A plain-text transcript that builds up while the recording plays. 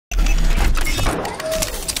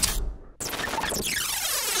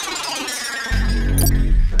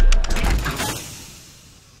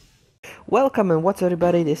Welcome and what's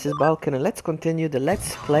everybody, this is Balkan and let's continue the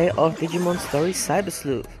Let's Play of Digimon Story Cyber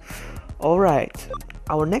Sleuth. Alright,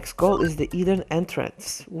 our next goal is the Eden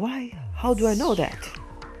entrance. Why? How do I know that?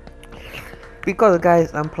 Because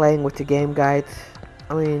guys, I'm playing with the game guide.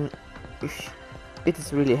 I mean, it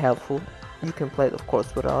is really helpful. You can play it of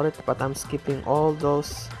course without it, but I'm skipping all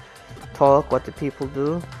those talk what the people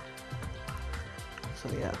do. So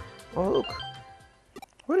yeah. Oh look,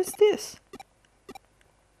 what is this?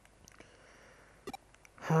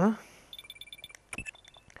 Huh?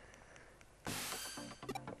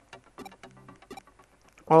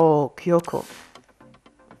 Oh, Kyoko.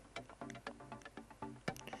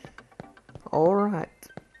 Alright.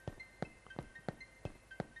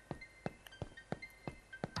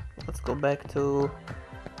 Let's go back to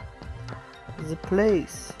the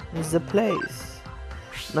place. The place.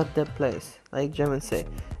 Not the place, like Germans say.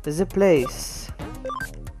 The place.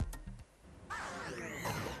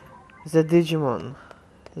 The Digimon.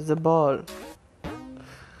 The ball.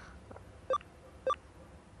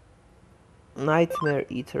 Nightmare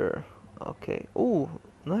Eater. Okay. Ooh,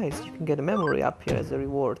 nice. You can get a memory up here as a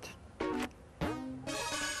reward.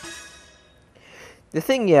 The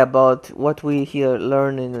thing, yeah, about what we here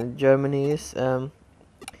learn in Germany is,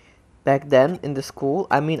 back then in the school,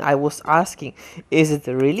 I mean, I was asking, is it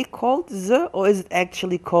really called the or is it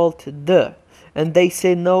actually called the? And they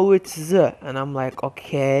say no, it's the, and I'm like,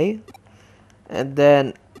 okay. And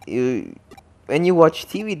then when you watch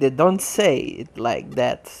TV, they don't say it like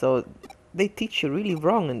that, so they teach you really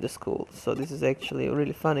wrong in the school. So this is actually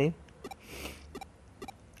really funny.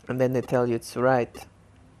 And then they tell you it's right.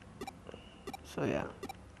 So yeah.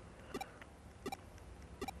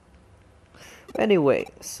 Anyway,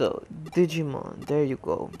 so Digimon, there you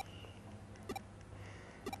go.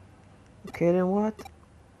 Okay, then what?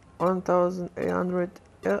 1800.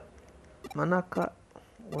 Manaka.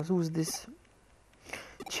 Who's this?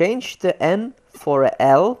 Change the N for a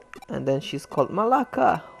L, and then she's called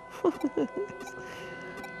Malaka.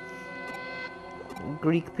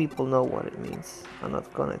 Greek people know what it means. I'm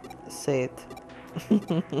not gonna say it.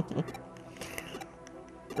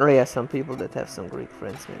 Oh yeah, some people that have some Greek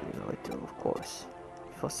friends maybe know it too, of course.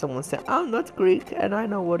 For someone say, I'm not Greek and I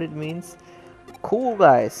know what it means. Cool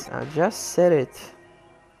guys, I just said it.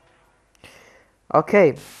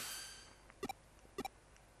 Okay.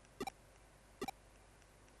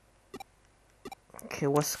 Okay,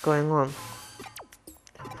 what's going on?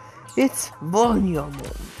 It's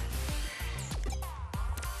Vonyamon.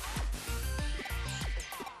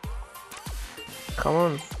 Come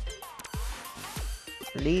on.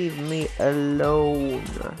 Leave me alone.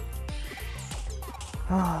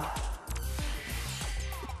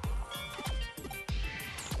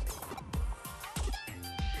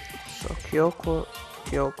 So Kyoko.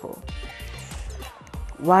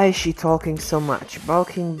 Why is she talking so much?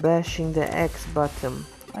 Bulking, bashing the X button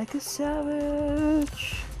like a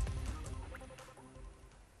savage.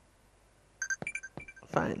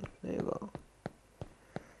 Fine, there you go.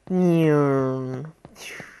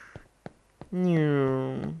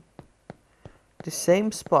 The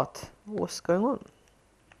same spot. What's going on?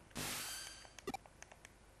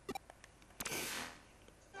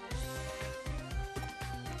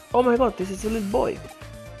 Oh my god, this is a little boy.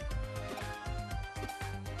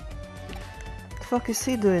 What the fuck is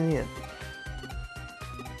he doing here?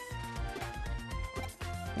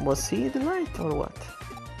 Was he the light or what?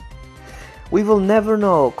 We will never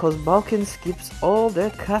know, cause Balkan skips all the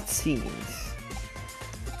cutscenes.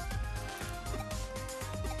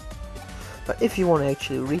 But if you want to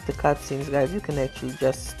actually read the cutscenes, guys, you can actually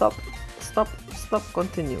just stop,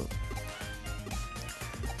 continue.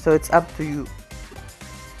 So it's up to you.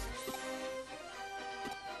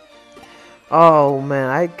 Oh man,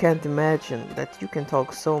 I can't imagine that you can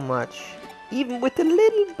talk so much. Even with a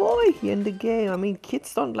little boy here in the game. I mean,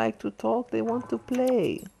 kids don't like to talk, they want to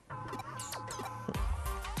play.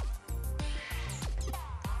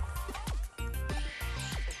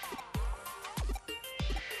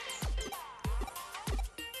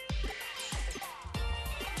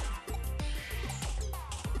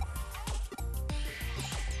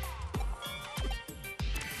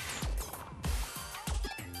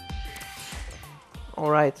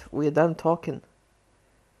 Alright, we're done talking.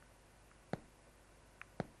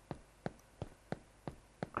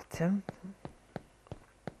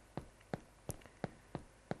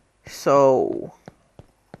 So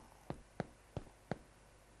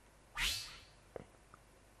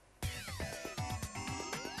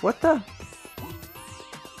what the?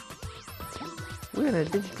 We're in a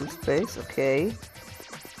digital space, okay.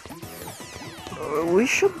 We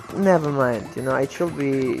should, never mind, you know, it should be,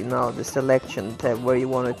 you know, the selection tab where you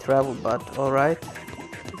want to travel, but alright.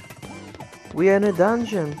 We are in a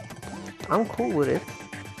dungeon. I'm cool with it.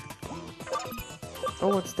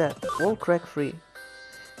 Oh, what's that? Wall crack free.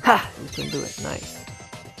 Ha! You can do it, nice.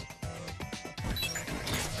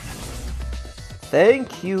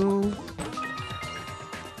 Thank you.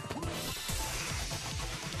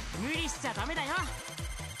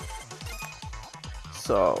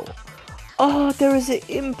 So, oh, there is a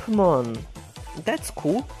Impmon. That's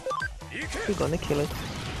cool. We're gonna kill it.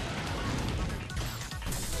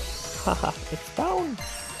 Haha, it's down.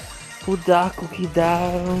 Fudakuki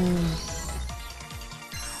down.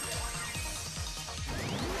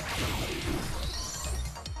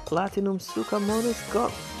 Platinum Sukamon is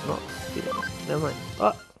gone. No, never mind.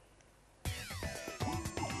 Oh.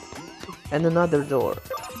 And another door.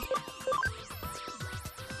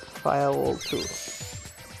 Firewall 2.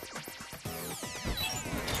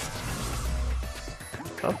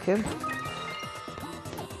 Okay.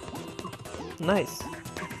 Nice.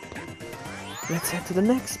 Let's head to the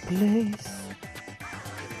next place.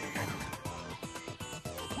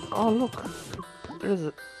 Oh look, there's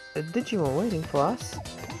a Digimon waiting for us.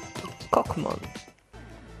 Cock-Mon.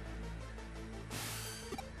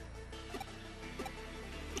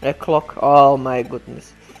 A clock. Oh my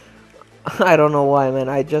goodness. I don't know why, man.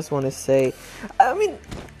 I just want to say, I mean,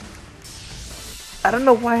 I don't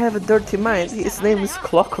know why I have a dirty mind. His name is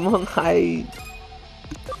Cock-Mon. I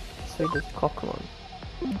say that Cock-Mon.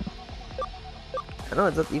 I know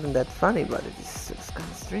it's not even that funny, but it's kind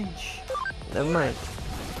of strange. Never mind.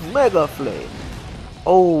 Mega Flame.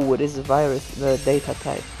 Oh, it is a virus, the data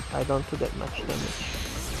type. I don't do that much damage.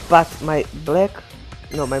 But my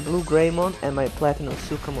my blue Greymon and my platinum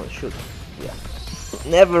Sukamon should. Yeah.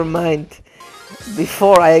 Never mind.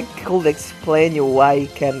 Before I could explain you why he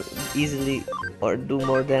can easily or do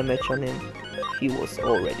more damage on him, he was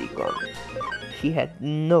already gone. He had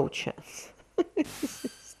no chance.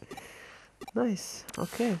 Nice,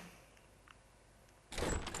 okay.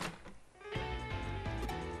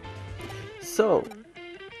 So,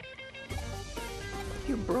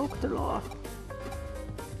 you broke the law.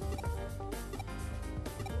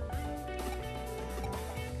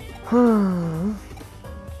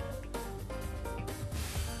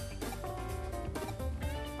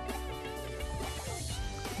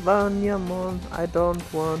 Vanyamon, I don't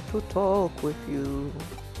want to talk with you.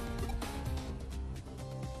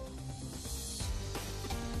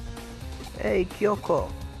 Hey Kyoko,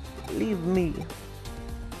 leave me.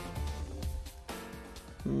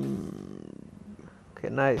 Okay,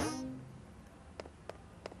 nice.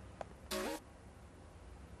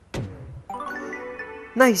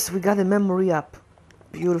 Nice, we got a memory up.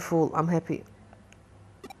 Beautiful, I'm happy.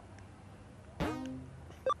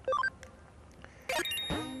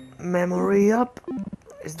 Memory up.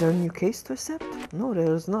 Is there a new case to accept? No,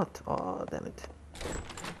 there is not. Oh, damn it.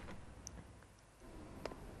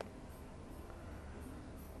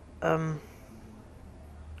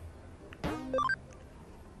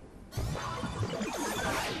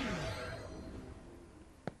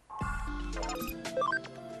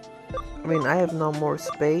 I mean, I have no more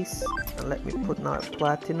space. And let me put now a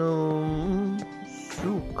platinum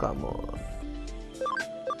Sukamon.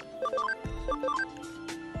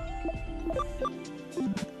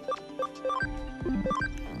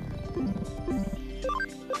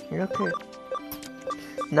 Okay.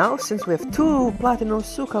 Now, since we have 2 platinum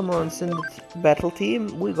Sukamons in the battle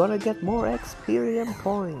team, we're gonna get more experience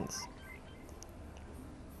points.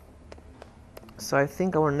 So I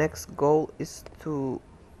think our next goal is to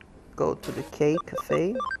go to the K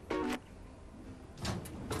Cafe.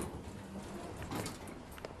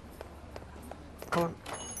 Come on.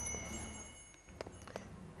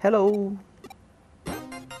 Hello.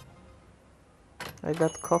 I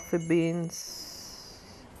got coffee beans.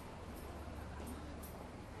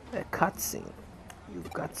 A cutscene.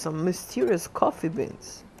 You've got some mysterious coffee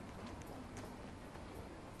beans.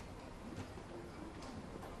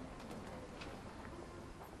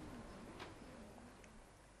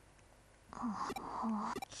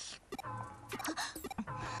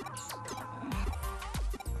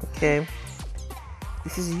 Okay.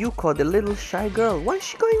 This is Yuko, the little shy girl. Why is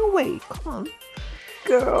she going away? Come on,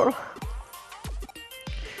 girl.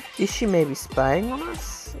 Is she maybe spying on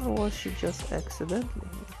us? Or was she just accidentally?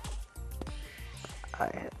 I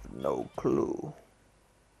have no clue.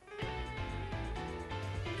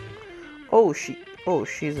 Oh,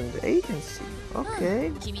 she's in the agency.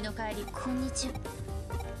 Okay.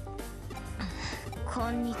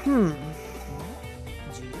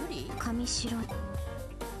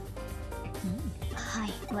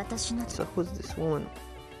 So who's this woman?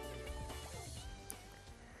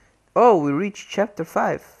 Oh, we reached chapter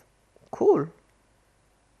 5. Cool.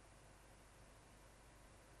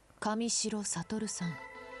 上白悟さん。は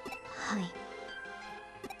い。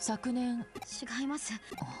昨年。違います。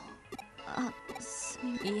あ、す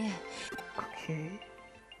み。いえ。Okay.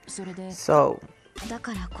 それで。So. だ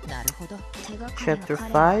から。なるほど。Chapter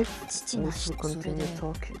 5. We will continue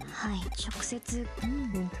talking. はい。直接。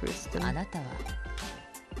Interesting. あなたは。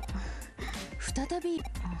再び。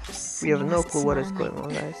We have no clue what is going on,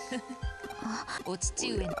 guys. お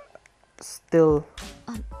父上。Still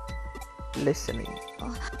listening.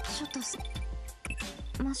 ちょっ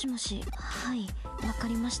ともしもし、はい、わか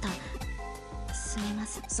りました。すみま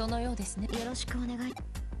せん。そのようですね。よろしくお願い。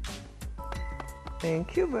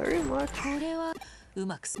Thank you very much. これはう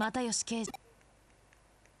まく又吉刑事。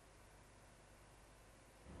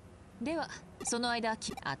では、その間、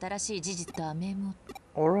新しい事実ダメも。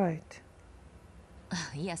Alright.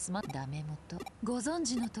 いや、ダメもと。ご存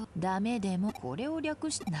知のと、ダメでもこれを略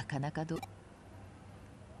し、なかなか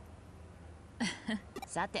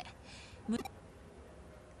さて。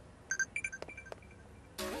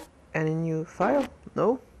Any new file?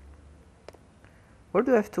 No? Where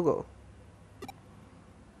do I have to go?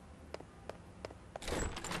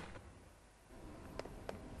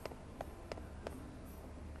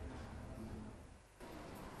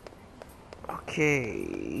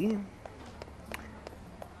 Okay.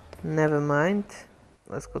 Never mind.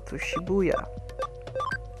 Let's go to Shibuya.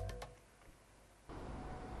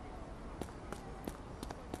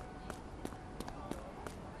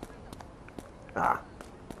 Ah.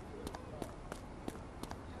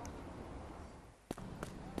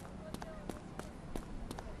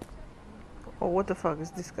 Oh, what the fuck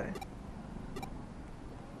is this guy?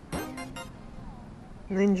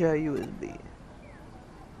 Ninja USB.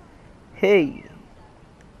 Hey!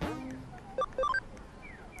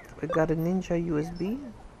 We got a Ninja USB.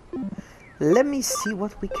 Let me see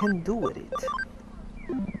what we can do with it.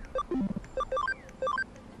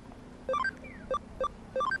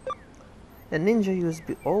 A Ninja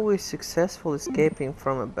USB always successful escaping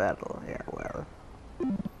from a battle. Yeah, well.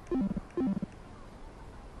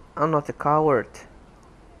 I'm not a coward.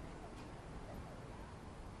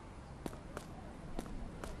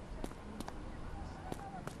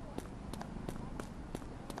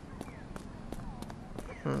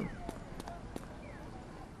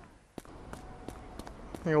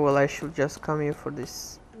 Yeah, well, I should just come here for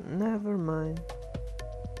this. Never mind.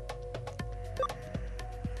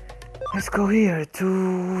 Let's go here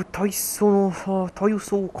to Toiso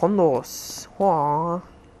Condos. Hua.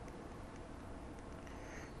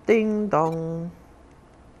 Ding dong.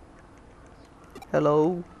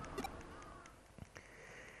 Hello.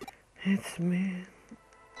 It's me.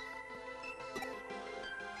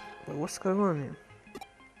 Wait, what's going on here?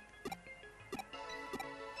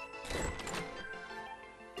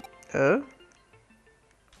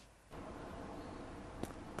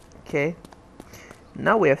 Okay.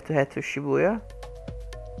 Now we have to head to Shibuya.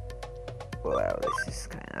 Well, this is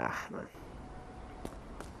kind of... man.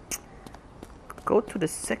 Go to the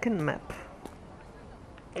second map.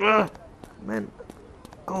 Ugh, man.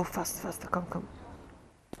 Go faster, come.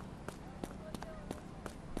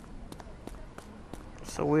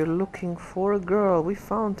 So we're looking for a girl. We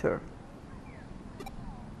found her.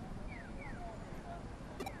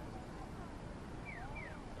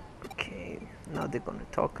 Okay, now they're gonna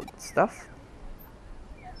talk about stuff.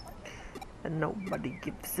 And nobody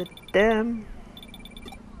gives a damn.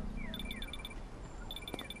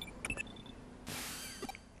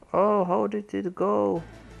 Oh, how did it go?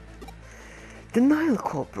 The Nile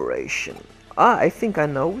Corporation. Ah, I think I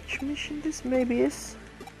know which mission this maybe is.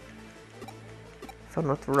 If I'm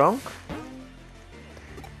not wrong.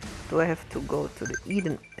 Do I have to go to the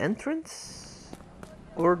Eden entrance?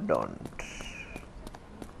 Or don't?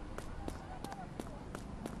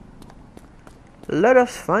 Let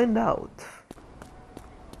us find out.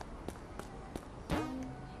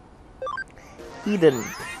 Eden.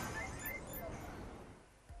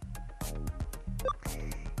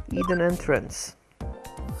 Eden entrance.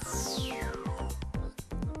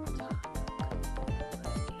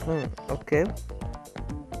 Okay.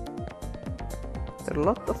 There are a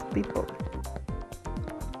lot of people.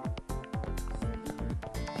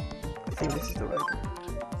 I think this is the right one.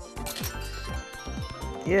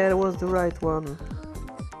 Yeah, it was the right one.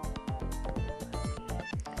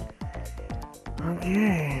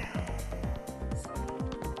 Okay.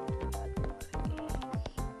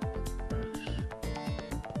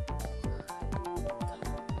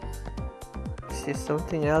 Is there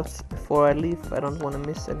something else before I leave? I don't want to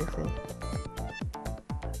miss anything.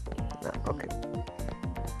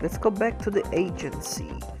 Let's go back to the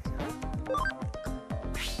agency.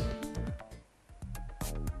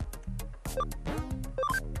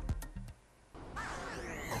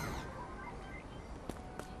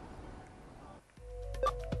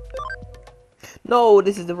 No,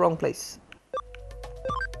 this is the wrong place.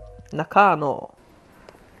 Nakano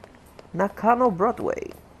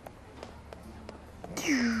Broadway.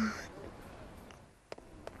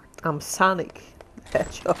 I'm Sonic the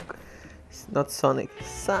Hedgehog. It's not Sonic,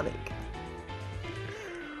 Sonic.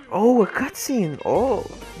 Oh, a cutscene. Oh,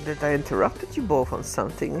 that I interrupted you both on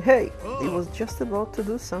something. Hey, he was just about to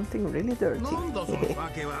do something really dirty.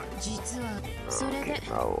 Okay,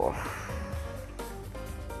 oh.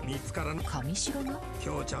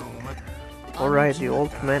 Alright, the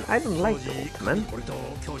old man. I don't like the old man. I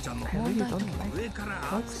really don't like it.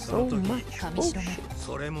 Not so much. Oh shit.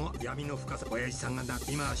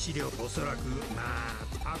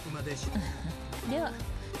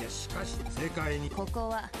 ここ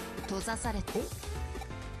は閉ざされて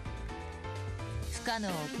不可能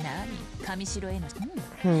何上城への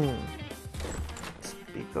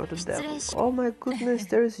Speak of the devil. Oh my goodness,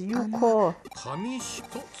 there's Yuko.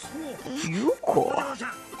 Yuko?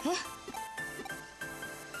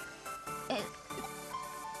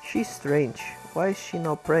 She's strange. Why is she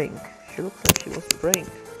not praying? She looks like she was praying.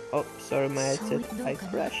 Oh, sorry, my headset. I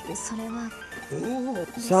crashed it. Somehow.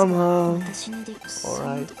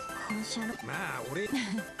 Alright.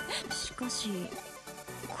 しかし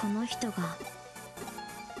この人が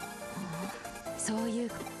そうい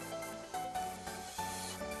う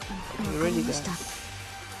You ready, guys?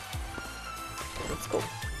 Let's go.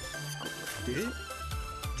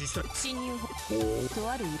 侵入と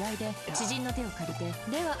ある依頼で知人の手を借りて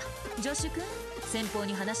ではジョシュ君先方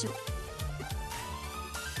に話を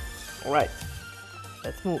Alright.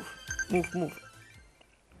 Let's move. Move.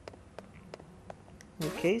 New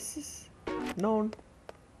cases? Known.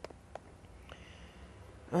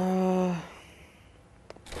 I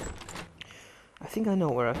think I know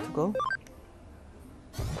where I have to go.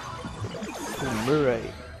 Murray.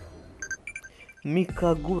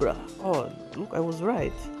 Mikagura. Oh, look, I was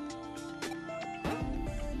right.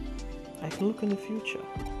 I can look in the future.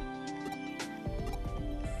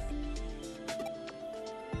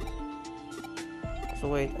 So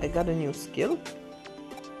wait, I got a new skill?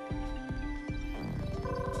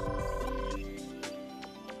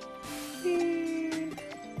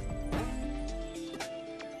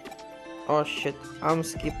 Oh shit, I'm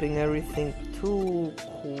skipping everything too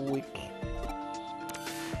quick.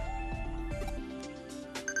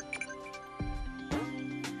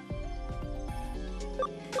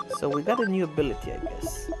 So we got a new ability, I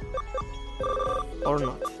guess. Or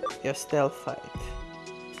not. Your stealth fight.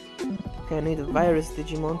 Okay, I need a virus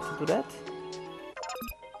Digimon to do that.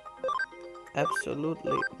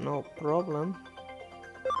 Absolutely no problem.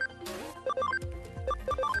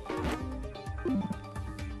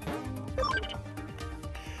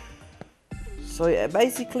 So yeah,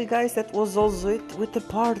 basically guys, that was also it with the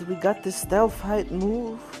part. We got the stealth fight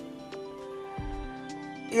move.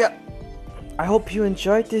 Yeah, I hope you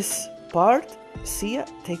enjoyed this part. See ya,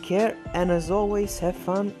 take care, and as always, have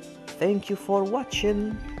fun. Thank you for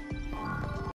watching.